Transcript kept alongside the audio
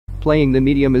Playing the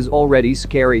medium is already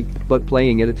scary, but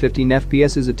playing it at 15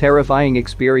 FPS is a terrifying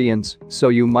experience, so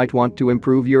you might want to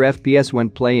improve your FPS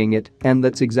when playing it, and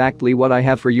that's exactly what I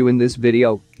have for you in this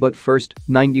video. But first,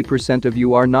 90% of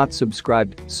you are not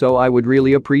subscribed, so I would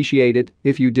really appreciate it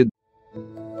if you did.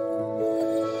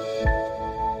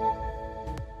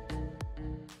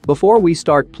 Before we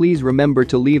start, please remember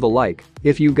to leave a like.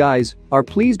 If you guys are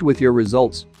pleased with your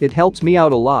results, it helps me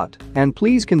out a lot, and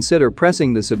please consider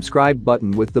pressing the subscribe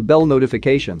button with the bell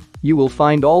notification. You will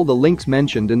find all the links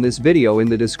mentioned in this video in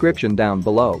the description down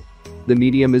below. The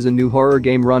Medium is a new horror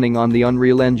game running on the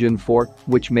Unreal Engine 4,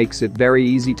 which makes it very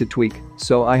easy to tweak,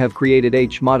 so I have created a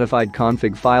modified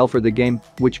config file for the game,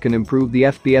 which can improve the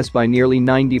FPS by nearly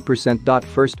 90%.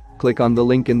 First, click on the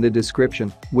link in the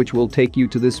description, which will take you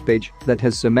to this page that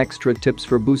has some extra tips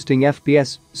for boosting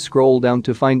FPS. Scroll down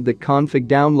to find the config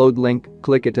download link,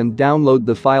 click it and download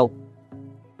the file.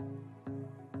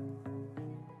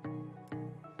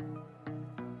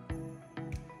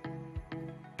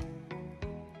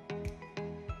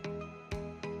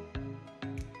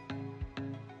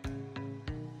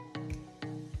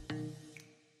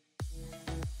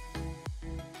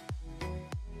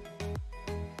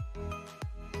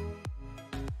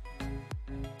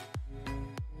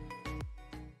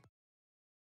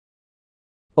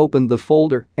 Open the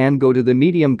folder and go to the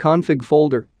Medium config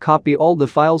folder, copy all the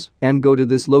files and go to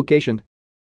this location.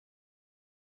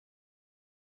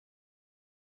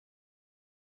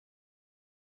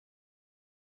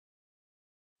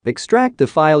 Extract the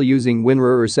file using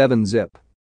WinRAR or 7-zip.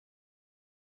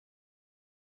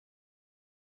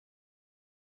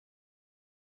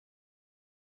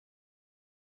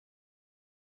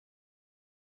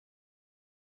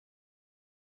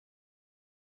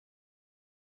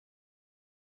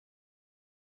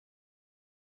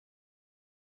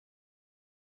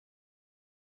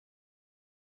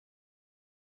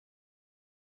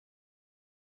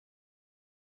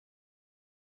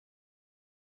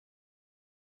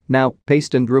 Now,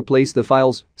 paste and replace the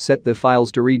files, set the files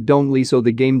to read-only so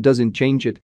the game doesn't change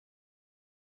it.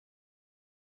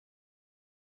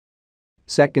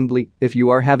 Secondly, if you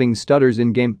are having stutters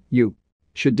in-game, you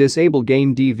should disable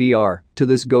Game Dvr. To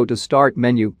this, go to Start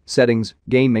menu, Settings,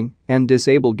 Gaming, and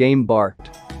disable Game Bar.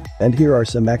 And here are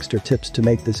some extra tips to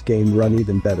make this game run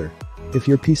even better. If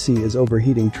your PC is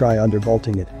overheating, try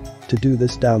undervolting it. To do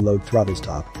this, download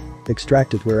ThrottleStop.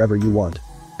 Extract it wherever you want.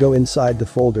 Go inside the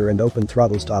folder and open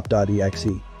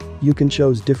throttlestop.exe. You can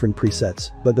choose different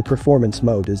presets, but the performance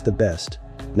mode is the best.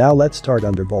 Now let's start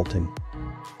undervolting.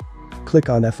 Click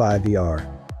on FIVR.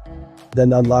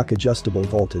 Then unlock adjustable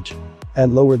voltage.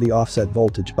 And lower the offset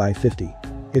voltage by 50.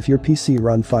 If your PC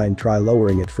run fine, try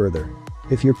lowering it further.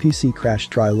 If your PC crash,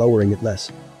 try lowering it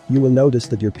less. You will notice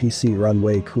that your PC run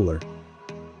way cooler.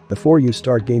 Before you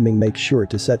start gaming, make sure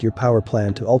to set your power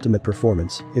plan to ultimate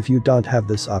performance if you don't have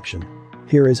this option.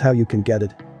 Here is how you can get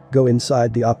it. Go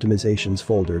inside the optimizations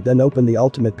folder, then open the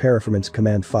ultimate performance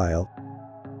command file.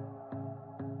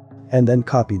 And then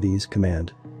copy these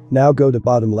command. Now go to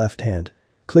bottom left hand.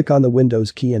 Click on the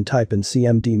Windows key and type in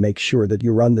CMD. Make sure that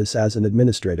you run this as an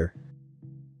administrator.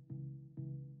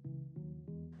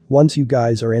 Once you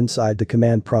guys are inside the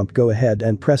command prompt, go ahead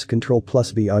and press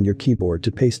Ctrl+V on your keyboard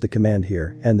to paste the command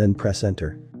here and then press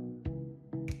enter.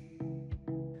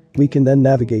 We can then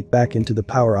navigate back into the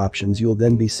power options. You'll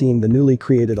then be seeing the newly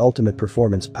created Ultimate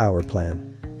Performance Power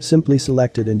Plan. Simply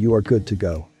select it and you are good to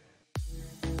go.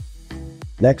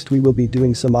 Next, we will be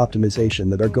doing some optimization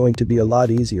that are going to be a lot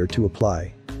easier to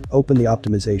apply. Open the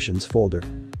optimizations folder.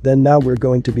 Then now we're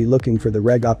going to be looking for the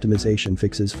reg optimization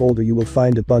fixes folder. You will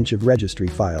find a bunch of registry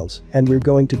files and we're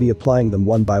going to be applying them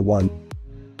one by one.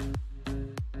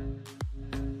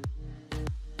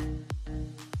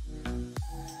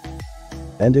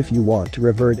 And if you want to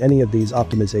revert any of these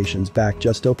optimizations back,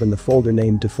 just open the folder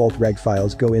named default reg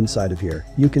files, go inside of here.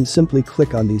 You can simply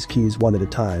click on these keys one at a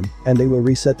time and they will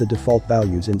reset the default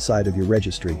values inside of your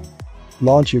registry.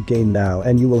 Launch your game now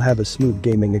and you will have a smooth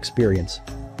gaming experience.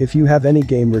 If you have any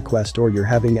game request or you're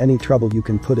having any trouble, you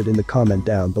can put it in the comment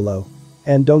down below.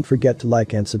 And don't forget to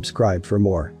like and subscribe for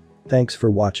more. Thanks for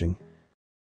watching.